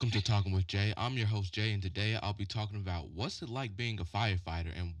welcome to Talking with Jay. I'm your host Jay, and today I'll be talking about what's it like being a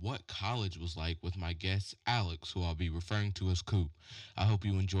firefighter and what college was like with my guest Alex, who I'll be referring to as Koop. I hope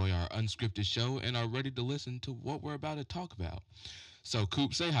you enjoy our unscripted show and are ready to listen to what we're about to talk about. So,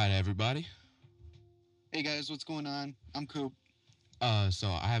 Koop, say hi to everybody. Hey guys, what's going on? I'm Koop. So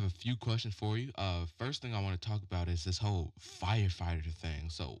I have a few questions for you. First thing I want to talk about is this whole firefighter thing.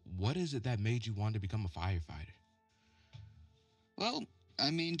 So, what is it that made you want to become a firefighter? Well,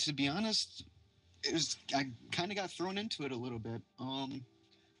 to be honest, I kind of got thrown into it a little bit.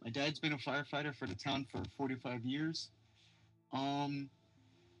 My dad's been a firefighter for the town for 45 years. Um,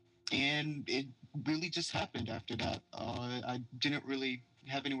 and it really just happened after that. I didn't really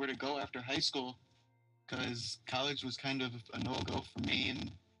have anywhere to go after high school because college was kind of a no-go for me,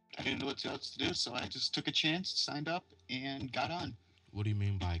 and I didn't know what else to do. So I just took a chance, signed up, and got on. What do you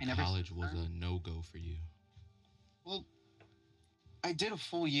mean by And ever since college was a then, no go for you? well, I did a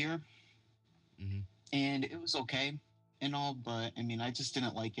full year Mm-hmm. and it was okay and all, but I just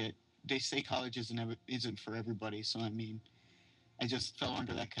didn't like it. They say college isn't for everybody, so I just fell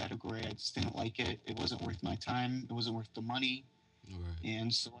under that category. I just didn't like it. It wasn't worth my time. It wasn't worth the money, Right.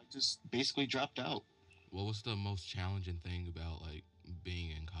 and so I just basically dropped out. What was the most challenging thing about like being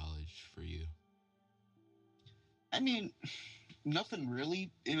in college for you? I mean, Nothing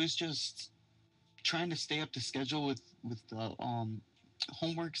really. It was just trying to stay up to schedule with the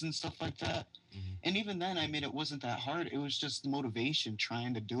homeworks and stuff like that. Mm-hmm. And even then, it wasn't that hard. It was just motivation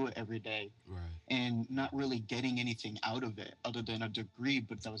trying to do it every day Right. and not really getting anything out of it other than a degree,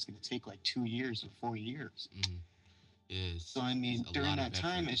 but that was going to take like 2 years or 4 years. Mm-hmm. So, It's a during lot of that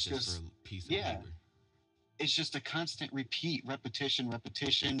time, effort it's just for just, a piece of yeah, paper. it's just a constant repeat, repetition,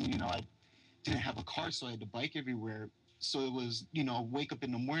 repetition. I didn't have a car, so I had to bike everywhere. So it was, wake up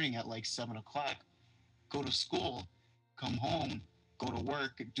in the morning at like 7 o'clock, go to school, come home, go to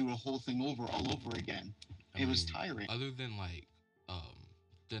work, do the whole thing all over again. I It was mean, tiring. other um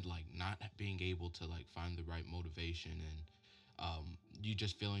than like not being able to like find the right motivation and you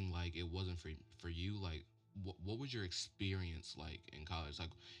just feeling like it wasn't for you, like what was your experience like in college? Like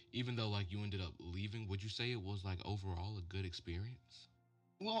even though like you ended up leaving, would you say it was like overall a good experience?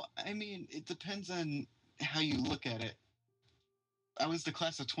 Well, it depends on how you look at it. I was the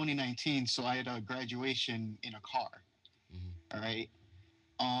class of 2019, so I had a graduation in a car. Mm-hmm. All right.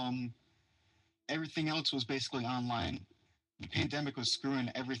 Um, Everything else was basically online. The pandemic was screwing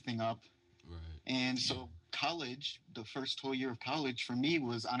everything up, Right. and so college, the first whole year of college for me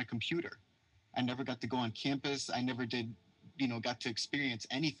was on a computer. I never got to go on campus. I never did, got to experience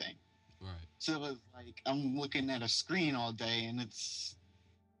anything. Right. So it was like I'm looking at a screen all day, and it's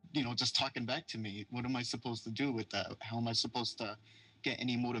just talking back to me. What am I supposed to do with that? How am I supposed to get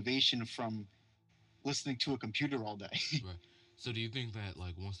any motivation from listening to a computer all day? Right. So do you think that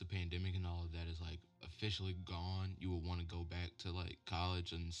like once the pandemic and all of that is like officially gone, you would want to go back to like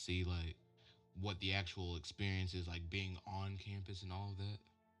college and see like what the actual experience is like being on campus and all of that?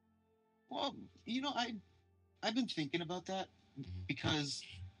 Well, I've been thinking about that Mm-hmm. because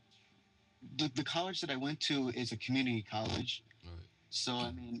the college that I went to is a community college. Right.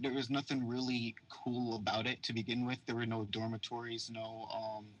 So there was nothing really cool about it to begin with. There were no dormitories, no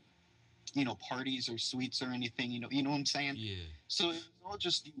parties or suites or anything. You know what I'm saying. Yeah. So it's all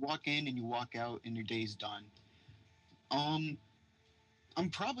just you walk in and you walk out and your day's done. Um, I'm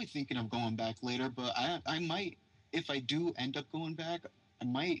probably thinking of going back later, but I might, if I do end up going back, I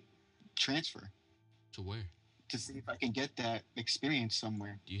might transfer To where? to see if I can get that experience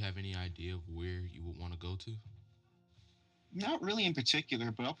somewhere. Do you have any idea of where you would want to go to? Not really in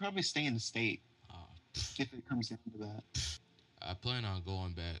particular, but I'll probably stay in the state Uh, if it comes down to that. I plan on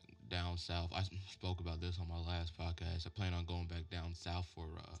going back down south. I spoke about this on my last podcast. I plan on going back down south for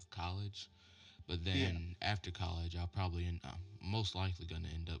college, but Yeah, then after college, I'm most likely gonna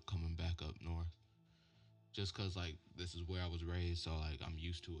end up coming back up north, just cause like this is where I was raised, so like I'm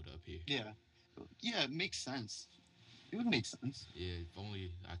used to it up here. yeah, yeah. It makes sense. It would make sense. Yeah, if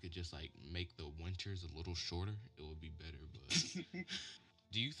only I could just like make the winters a little shorter, it would be better. But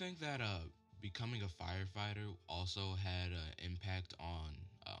do you think that becoming a firefighter also had an impact on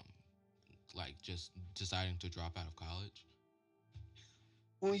like just deciding to drop out of college?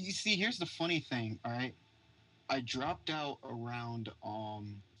 Well, you see, here's the funny thing. All right, I dropped out around.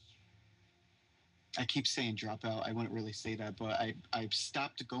 I keep saying drop out. I wouldn't really say that, but I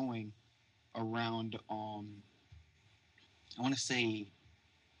stopped going around. I want to say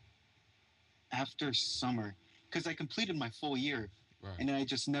after summer because I completed my full year Right. and then I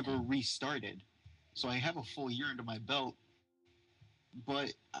just never restarted. So I have a full year under my belt,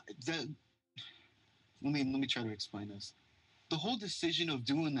 but let me try to explain this. the whole decision of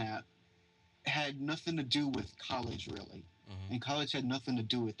doing that had nothing to do with college, really. Uh-huh. And college had nothing to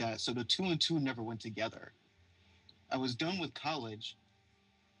do with that. So the two and two never went together. I was done with college,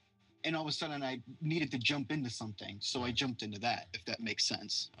 and all of a sudden I needed to jump into something. So I Right. jumped into that, if that makes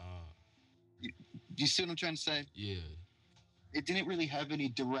sense. Uh, You, you see what I'm trying to say? yeah. It didn't really have any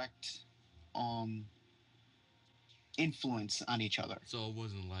direct um, influence on each other. So it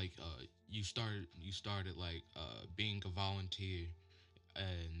wasn't like you started like being a volunteer,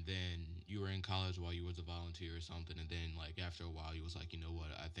 and then you were in college while you was a volunteer or something, and then like after a while you was like, you know what,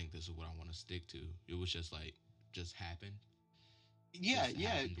 I think this is what I want to stick to. It was just like just happened. Yeah, Just yeah,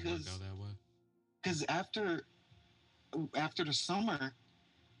 happened to work out that way. because after the summer,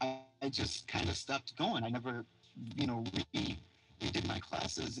 I just kind of stopped going. I never, redid my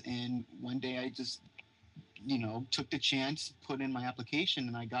classes, and one day I just took the chance, put in my application,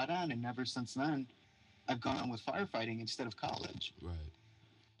 and I got on. And ever since then, I've gone on with firefighting instead of college. Right.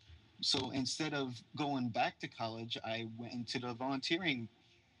 So instead of going back to college, I went into the volunteering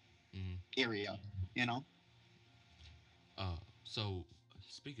Mm-hmm. area. You know, So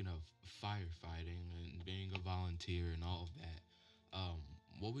speaking of firefighting and being a volunteer and all of that,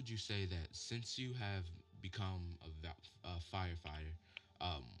 what would you say that since you have become a firefighter,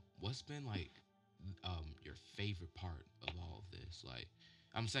 um, what's been like your favorite part of all of this? Like,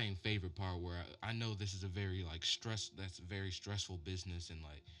 I'm saying favorite part where I know this is a very like that's a very stressful business, and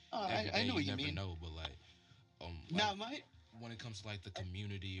like every I day know you what you never mean. know, but like Now, my when it comes to like the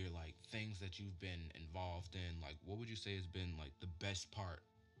community or like things that you've been involved in, like what would you say has been like the best part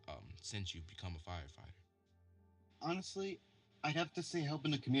since you've become a firefighter? honestly, I'd have to say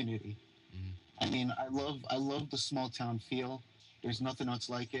helping the community. Mm-hmm. I mean, I love the small town feel. There's nothing else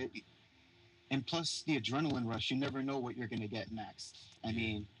like it. And plus the adrenaline rush. You never know what you're gonna get next. I Yeah.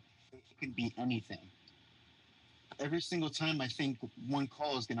 mean, it can be anything. Every single time I think one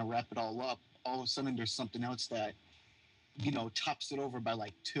call is gonna wrap it all up, all of a sudden there's something else that tops it over by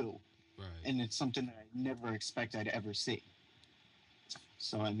like two, Right. and it's something that I never expect I'd ever see.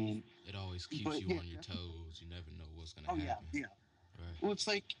 So I mean, It always keeps but you yeah, on your toes. You never know what's gonna oh yeah, happen. yeah. Right. Well, it's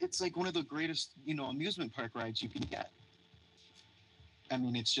like one of the greatest amusement park rides you can get. I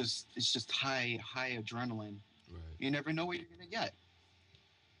mean, it's just high adrenaline. Right. You never know what you're gonna get.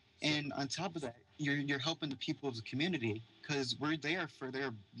 So. And on top of that, you're helping the people of the community because we're there for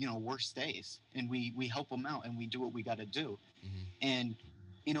their worst days, and we help them out and we do what we got to do. Mm-hmm. And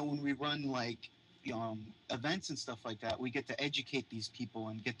when we run like events and stuff like that, we get to educate these people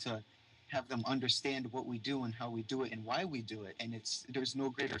and get to have them understand what we do and how we do it and why we do it. And there's no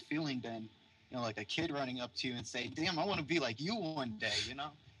greater feeling than like a kid running up to you and say, "Damn, I want to be like you one day."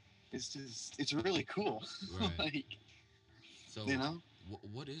 It's really cool. Right. like you So, know.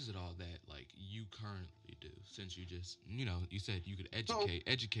 what is it all that like you currently do? Since you just you said you could So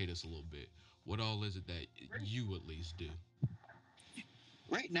educate us a little bit. What all is it that you at least do?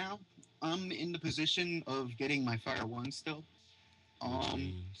 right now, I'm in the position of getting my Fire One still. Which Um,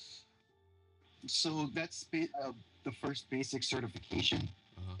 means, so that's the first basic certification.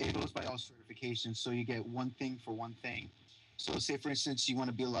 uh huh. It goes by all certifications, so you get one thing for one thing. So, say for instance, you want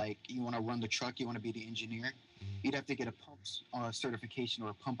to be like you want to run the truck, you want to be the engineer, Mm-hmm. you'd have to get a pump certification or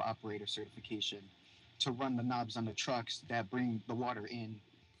a pump operator certification to run the knobs on the trucks that bring the water in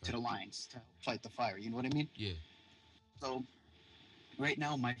to Right. the lines to help fight the fire. You know what I mean? Yeah. So right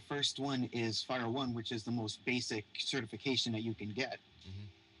now, my first one is Fire One, which is the most basic certification that you can get.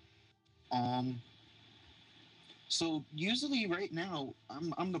 Mm-hmm. Um, so usually, right now,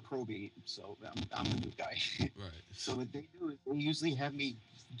 I'm the probate, so I'm the new guy. Right. So what they do is they usually have me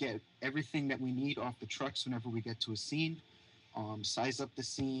get everything that we need off the trucks whenever we get to a scene, size up the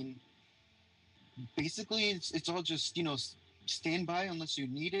scene. Basically, it's all just stand by unless you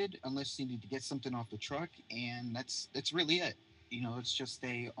need it, unless you need to get something off the truck, and that's really it. It's just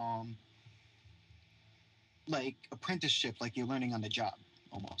a like apprenticeship, like you're learning on the job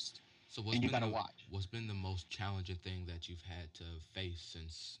almost, So and you gotta watch. what's been the most challenging thing that you've had to face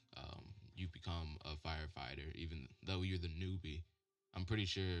since you've become a firefighter? Even though you're the newbie, I'm pretty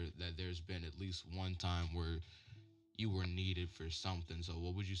sure that there's been at least one time where you were needed for something. So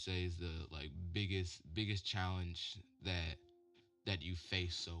what would you say is the like biggest challenge that you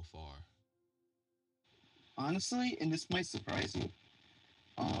faced so far? Honestly, and this might surprise you,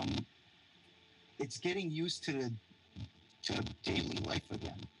 um, it's getting used to daily life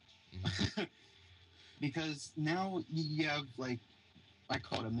again. Hmm. Because now you have like I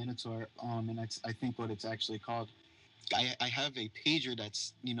call it a minotaur, and that's I think what it's actually called. I have a pager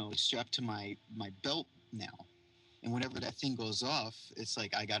that's strapped to my belt now, and whenever that thing goes off, it's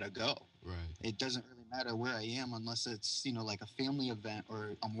like I gotta go. Right. It doesn't really matter where I am unless it's, like a family event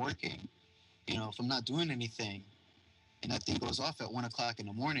or I'm working. If I'm not doing anything and that thing goes off at 1 o'clock in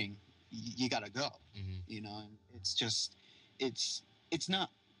the morning, you gotta go. Mm-hmm. And it's just, it's it's not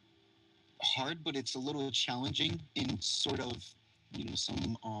hard, but it's a little challenging in sort of,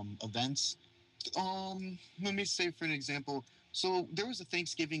 some events. Let me say for an example. So there was a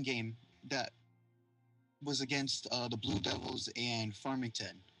Thanksgiving game that was against the Blue Devils and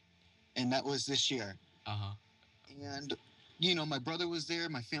Farmington, and that was this year. Uh-huh. And my brother was there,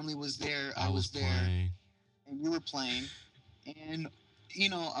 my family was there, I I was was there, playing. and you were playing. And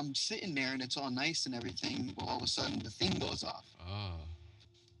I'm sitting there, and it's all nice and everything. Well, all of a sudden, the thing goes off. Oh.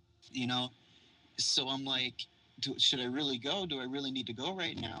 You know, so I'm like, should I really go? Do I really need to go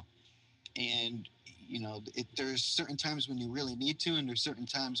right now? And there's certain times when you really need to, and there's certain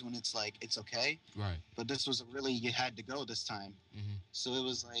times when it's like it's okay. Right. But this was really, you had to go this time. Mm-hmm. So it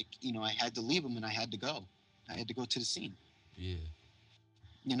was like, I had to leave him, and I had to go. I had to go to the scene. Yeah.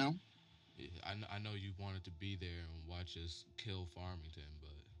 You know. Yeah. I know you wanted to be there and watch us kill Farmington, but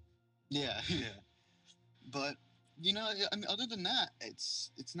Yeah, yeah. But I mean, other than that,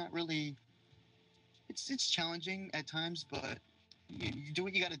 it's not really. It's challenging at times, but you do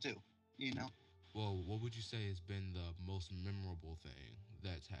what you got to do. You know. well, what would you say has been the most memorable thing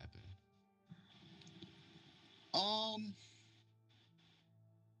that's happened? Um.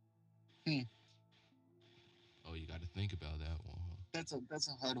 Hmm, Oh, you got to think about that one, huh? that's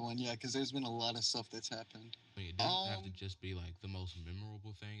a hard one, yeah, because there's been a lot of stuff that's happened. I mean, it doesn't have to Um. just be like the most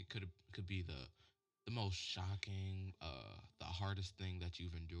memorable thing. It could be the most shocking, the hardest thing that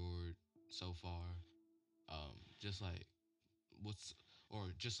you've endured so far. Just like what's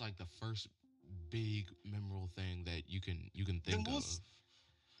or just like the first big memorable thing that you can The think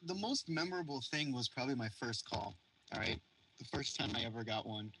of. most memorable thing was probably my first call. All right, the first time I ever got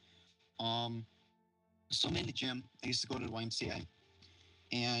one. Um. So I'm in the gym. I used to go to the YMCA,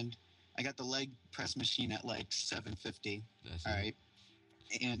 and I got the leg press machine at like 750. That's All it. right,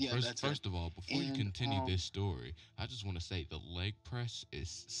 and yeah, First, that's it. first of all, before you And continue this story, I just want to say the leg press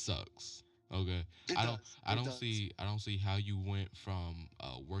is sucks. Okay, it I don't, does. I It don't does. see, I don't see how you went from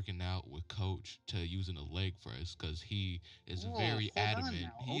working out with Coach to using a leg press because he is Whoa, very hold on adamant.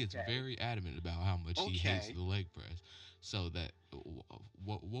 now. He is Okay. very adamant about how much he hates Okay. the leg press. So that,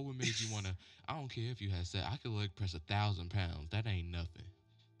 what would made you want to? I don't care if you had said I could leg press 1,000 pounds. That ain't nothing.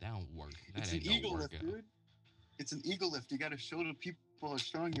 That don't work. That It's an ain't no eagle lift, workout. dude. It's an eagle lift. You got to show the people how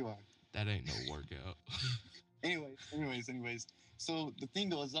strong you are. That ain't no workout. Anyways. So the thing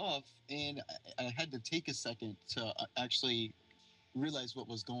goes off, and I had to take a second to actually realize what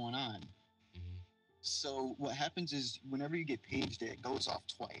was going on. Hmm. So what happens is whenever you get paged, it goes off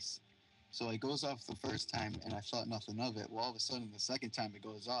twice. So it goes off the first time, and I thought nothing of it. Well, all of a sudden, the second time it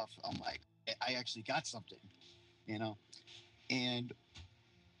goes off, I'm like, I actually got something, you know. And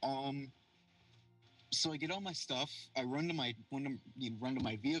um, so I get all my stuff. I run to my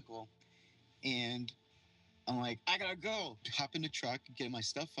vehicle, and I'm like, I gotta go. Hop in the truck, get my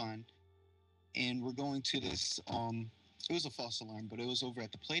stuff on, and we're going to this. It was a false alarm, but it was over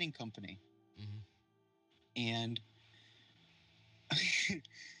at the plating company, Hmm. and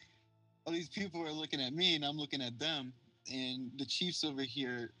all these people are looking at me, and I'm looking at them, and the chief's over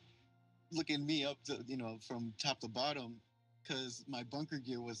here looking me up to, from top to bottom, because my bunker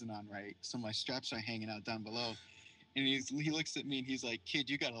gear wasn't on right, so my straps are hanging out down below. And he looks at me and he's like, "Kid,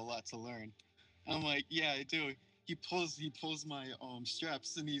 you got a lot to learn." I'm like, "Yeah, I do." He pulls my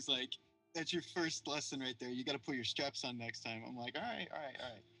straps, and he's like, "That's your first lesson right there. You got to put your straps on next time." I'm like, all right.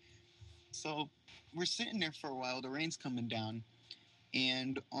 So we're sitting there for a while. The rain's coming down,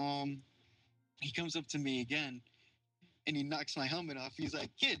 and he comes up to me again, and he knocks my helmet off. He's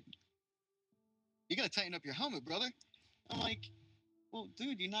like, "Kid, you got to tighten up your helmet, brother." I'm like, "Well,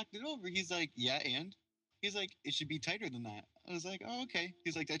 dude, you knocked it over." He's like, "Yeah, and?" He's like, "It should be tighter than that." I was like, "Oh, okay."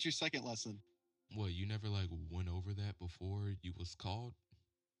 He's like, "That's your second lesson." What, you never like went over that before you was called?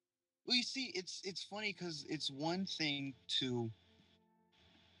 Well, you see, it's funny because it's one thing to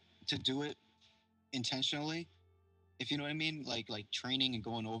do it intentionally, if you know what I mean, like training and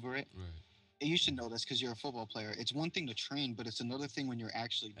going over it. Right. You should know this because you're a football player. It's one thing to train, but it's another thing when you're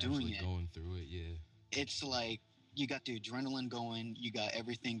actually doing Actually it. going through it, yeah. It's like you got the adrenaline going, you got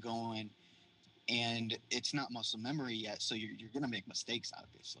everything going, and it's not muscle memory yet, so you're gonna make mistakes,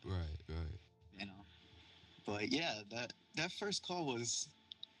 obviously, Right, right. you know. But yeah, that first call was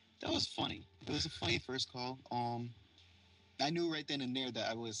funny. It was a funny first call. I knew right then and there that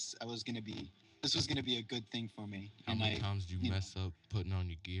I was gonna be this was gonna be a good thing for me. How And many I, times did you you know, mess up putting on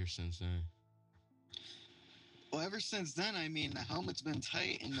your gear since then? Well, ever since then, I mean, the helmet's been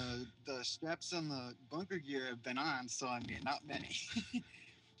tight and the straps on the bunker gear have been on. So I mean, not many.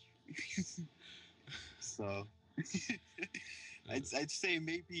 So I'd say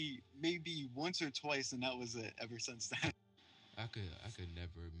maybe once or twice, and that was it. Ever since then. I could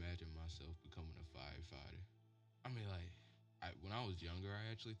never imagine myself becoming a firefighter. I mean, like, when I was younger,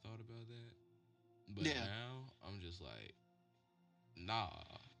 I actually thought about that, but Yeah. now I'm just like, nah,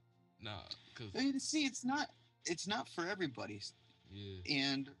 nah, cause I mean, see, it's not for everybody. yeah,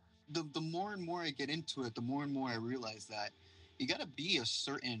 And the more and more I get into it, the more and more I realize that you got to be a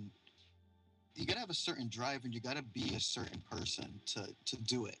certain you got to have a certain drive and you got to be a certain person to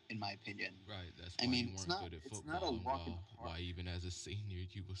do it, in my opinion. right. That's I why mean, you it's weren't not good at it's not a football, and walk in the why park. even as a senior,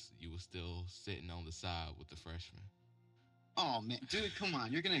 you was still sitting on the side with the freshmen. Oh man, dude, come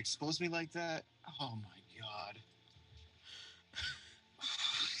on, you're gonna expose me like that? Oh my god.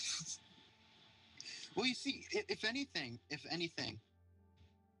 Well, you see, if anything,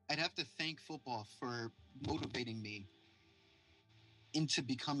 I'd have to thank football for motivating me into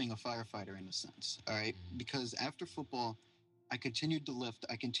becoming a firefighter in a sense. All right, Mm, because after football, I continued to lift.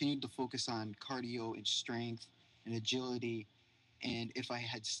 I continued to focus on cardio and strength and agility. And if I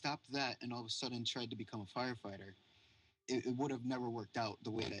had stopped that and all of a sudden tried to become a firefighter, it would have never worked out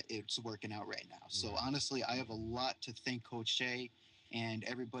the way that it's working out right now. So right. honestly, I have a lot to thank Coach Shea and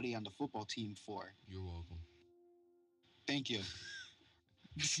everybody on the football team for. You're welcome. Thank you.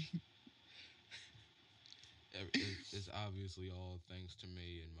 It's obviously all thanks to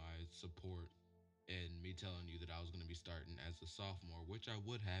me and my support and me telling you that I was going to be starting as a sophomore, which I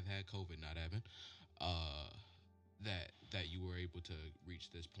would have had COVID not happened. Uh, that you were able to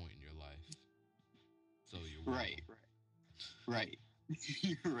reach this point in your life. So you're Right, welcome. right.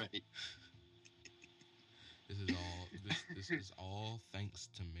 You're right. This is all thanks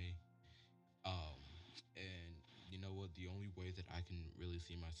to me. Um, and you know what? The only way that I can really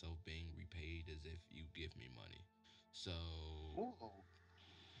see myself being repaid is if you give me money. So Whoa.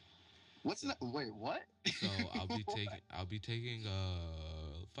 What's so that? Wait, what? so I'll be taking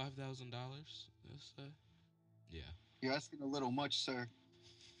 $5,000. Let's say. Yeah. You're asking a little much, sir.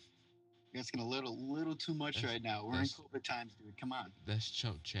 You're asking a little too much That's right now. We're in that's COVID times, dude. Come on. that's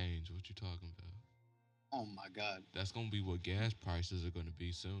chump change. What you talking about? Oh my God. That's gonna be what gas prices are gonna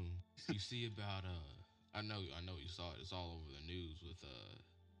be soon. You see about I know you saw it. It's all over the news with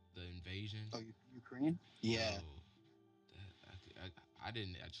the invasion. Oh, Ukraine? Yeah. Yo, I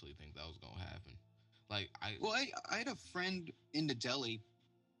didn't actually think that was gonna happen. Like I Well, I had a friend in the deli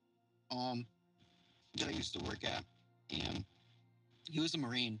um that I used to work at, and he was a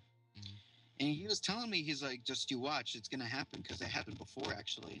Marine, mm, and he was telling me, he's like, just you watch, it's gonna happen, because it happened before,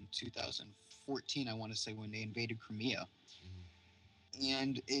 actually, in 2014, I want to say, when they invaded Crimea. mm,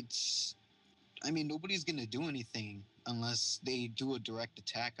 And it's, I mean, nobody's gonna do anything unless they do a direct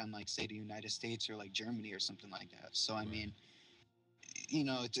attack on, like, say, the United States or like Germany or something like that. So I right. mean,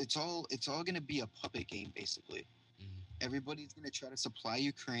 it's all gonna be a puppet game, basically. Mm. Everybody's going to try to supply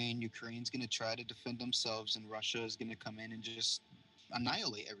Ukraine. Ukraine's going to try to defend themselves, and Russia is going to come in and just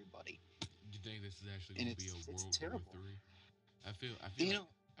annihilate everybody. Do you think this is actually And gonna be a it's World War terrible. Three? I feel You like know,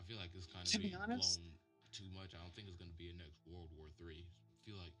 it's kind of to be being honest, blown too much. I don't think it's gonna be a next World War Three. I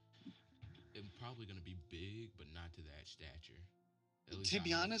feel like it's probably gonna be big, but not to that stature. At least to I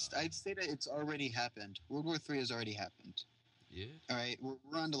be hope honest, not. I'd say that it's already happened. World War III has already happened. Yeah. All right,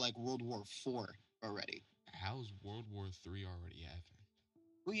 we're on to like World War IV already. How's World War Three already happened?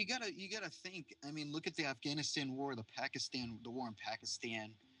 Well, you gotta think. I mean, look at the Afghanistan war, the war in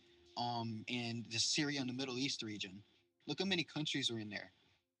Pakistan, and the Syria and the Middle East region. Look how many countries are in there.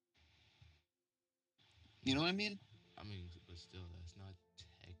 You know what I mean? I mean, but still, that's not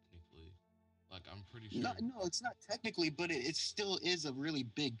technically. Like, I'm pretty No, sure. no, it's not technically, but it still is a really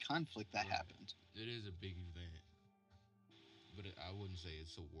big conflict that Right. happened. It is a big event, but I wouldn't say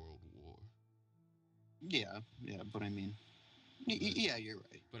it's a world war. Yeah, yeah, but I mean, But yeah, you're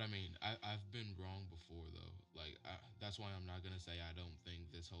right. I mean, I've been wrong before though. Like that's why I'm not gonna say I don't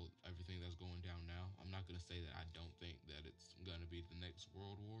think this whole everything that's going down now. I'm not gonna say that I don't think that it's gonna be the next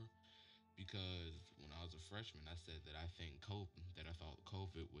world war because when I was a freshman, I said that I thought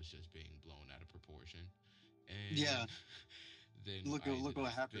COVID was just being blown out of proportion, Yeah, and then look I look ended up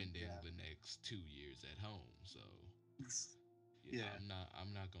what happened. spending Yeah, the next 2 years at home. So yeah, yeah.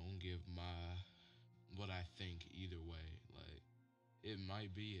 I'm not gonna give my what I think either way. Like it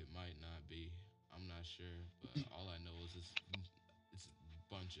might be, it might not be. I'm not sure, but all I know is it's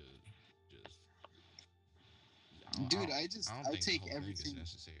a bunch of just. I don't, I Dude, don't, I don't I think the take whole thing is everything.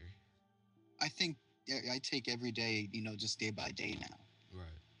 necessary. I think I take every day, just day by day now.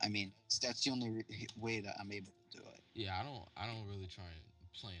 Right. I mean, that's the only way that I'm able to Yeah, I don't really try and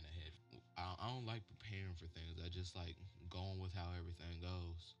plan ahead. I don't like preparing for things. I just like going with how everything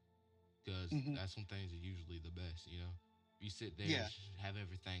goes because Hmm. that's when things are usually the best. You know, you sit there, Yeah. have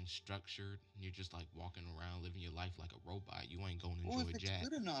everything structured, and you're just like walking around living your life like a robot. You ain't gonna Well, enjoy if it's jack.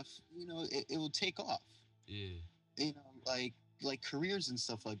 good enough, it will take off. Yeah, Like careers and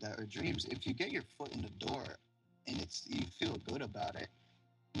stuff like that or dreams. If you get your foot in the door and you feel good about it,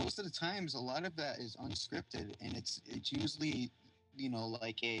 most of the times a lot of that is unscripted and it's usually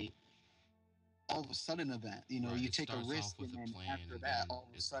like a all of a sudden event. right. You It take a starts off risk with and a then plan, after and that, then all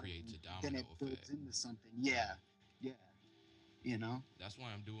of a it sudden, creates a then domino it builds effect. into something. Right. Yeah, yeah, you know. That's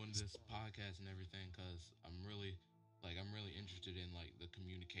why I'm doing this podcast and everything because I'm really interested in like the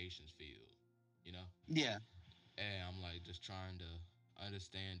communications field, you know. Yeah, And I'm like just trying to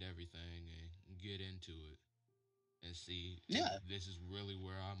understand everything and get into it and see if yeah. this is really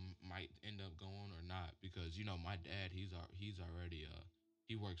where I might end up going or not. Because you know my dad, he's already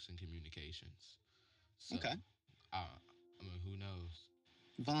he works in communications, so Okay. I mean who knows?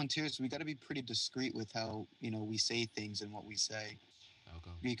 Volunteers, we got to be pretty discreet with how we say things and what we say, How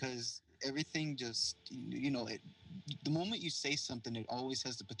come? because everything just the moment you say something, it always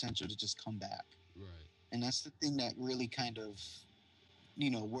has the potential to just come back, Right. and that's the thing that really kind of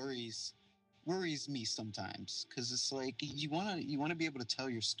worries me sometimes, because it's like you want to be able to tell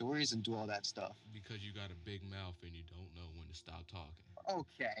your stories and do all that stuff. Because you got a big mouth and you don't know when to stop talking.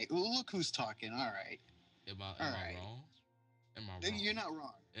 Okay, well, look who's talking. All right, all Am I right. wrong? Am I You're wrong? not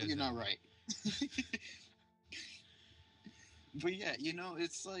wrong. You're not Exactly. right. But yeah,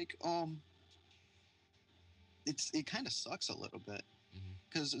 it's like it kind of sucks a little bit, Hmm.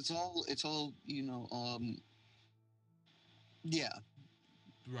 because it's all yeah.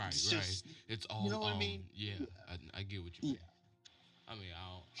 Right, It's right. just, It's you all know what I mean. yeah, Yeah, I get what you yeah. mean. I mean,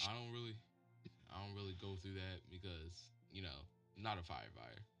 I don't really go through that because, you know, I'm not a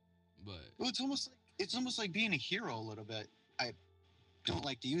firefighter. But Well, it's almost like being a hero a little bit. I don't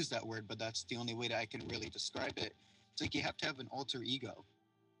like to use that word, but that's the only way that I can really describe it. It's like you have to have an alter ego.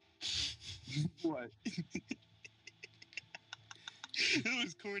 What? That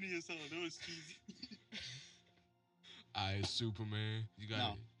was corny as hell. That was cheesy. I Superman.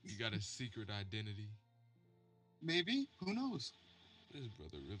 No, You got a secret identity. maybe. Who knows? This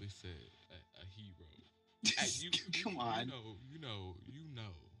brother really said a hero. And Come on. you know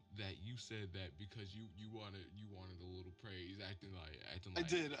that you said that because you wanted a little praise, acting I like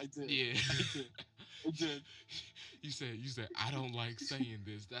did. I did. yeah. I did. I did. You said I don't like saying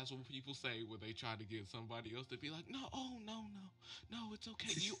this. That's what people say when they try to get somebody else to be like, no, oh no, it's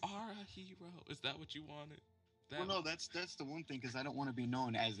okay. You are a hero. Is that what you wanted? Well, That no, that's the one thing, because I don't want to be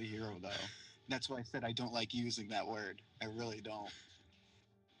known as a hero, though. That's why I said I don't like using that word. I really don't.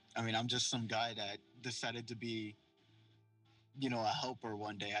 I mean, I'm just some guy that decided to be, a helper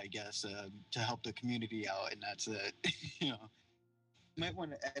one day, I guess, to help the community out, and that's it. you know, Might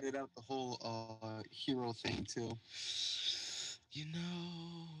want to edit out the whole hero thing too. you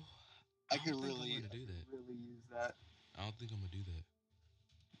know, I I could don't think I'm really, gonna I do could that. really use that. I don't think I'm gonna do that.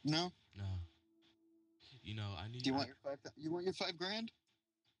 No, No, you know, do you want your five? You want your 5 grand?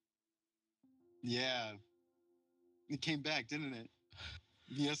 Yeah, it came back, didn't it?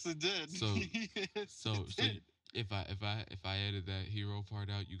 Yes, it did. so Yes, it did. if I edit that hero part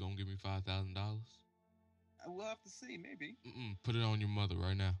out, you gonna give me $5,000? I will have to see, maybe. Put it on your mother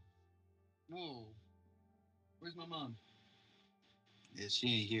right now. No, where's my mom? Yeah, she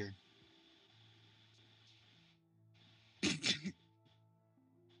ain't here.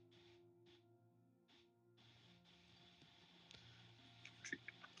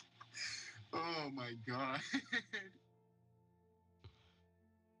 Oh my god.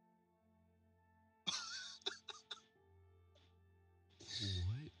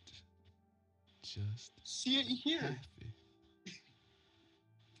 What just She ain't here. happened?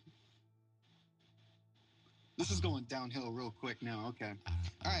 This is Uh, going downhill real quick now. Okay. I,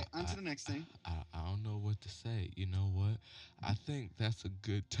 All I, right, on to I, the next thing. I don't know what to say. You know what? I think that's a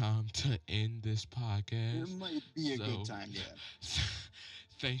good time to end this It podcast. might be a good So, time, yeah.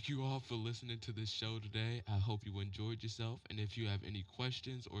 thank you all for listening to this show today. I hope you enjoyed yourself. And if you have any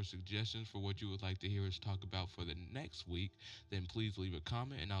questions or suggestions for what you would like to hear us talk about for the next week, then please leave a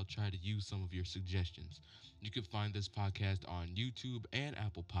comment and I'll try to use some of your suggestions. You can find this podcast on YouTube and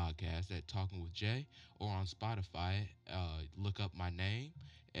Apple Podcasts at Talking with Jay, or on Spotify. Look up my name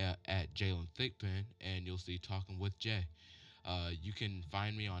at Jalen Thickpen, and you'll see Talking with Jay. You can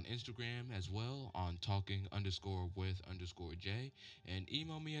find me on Instagram as well on talking underscore with underscore J, and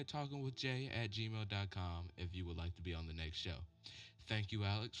email me at talkingwithj at gmail.com if you would like to be on the next show. Thank you,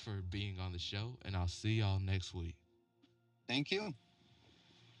 Alex, for being on the show, and I'll see y'all next week. Thank you.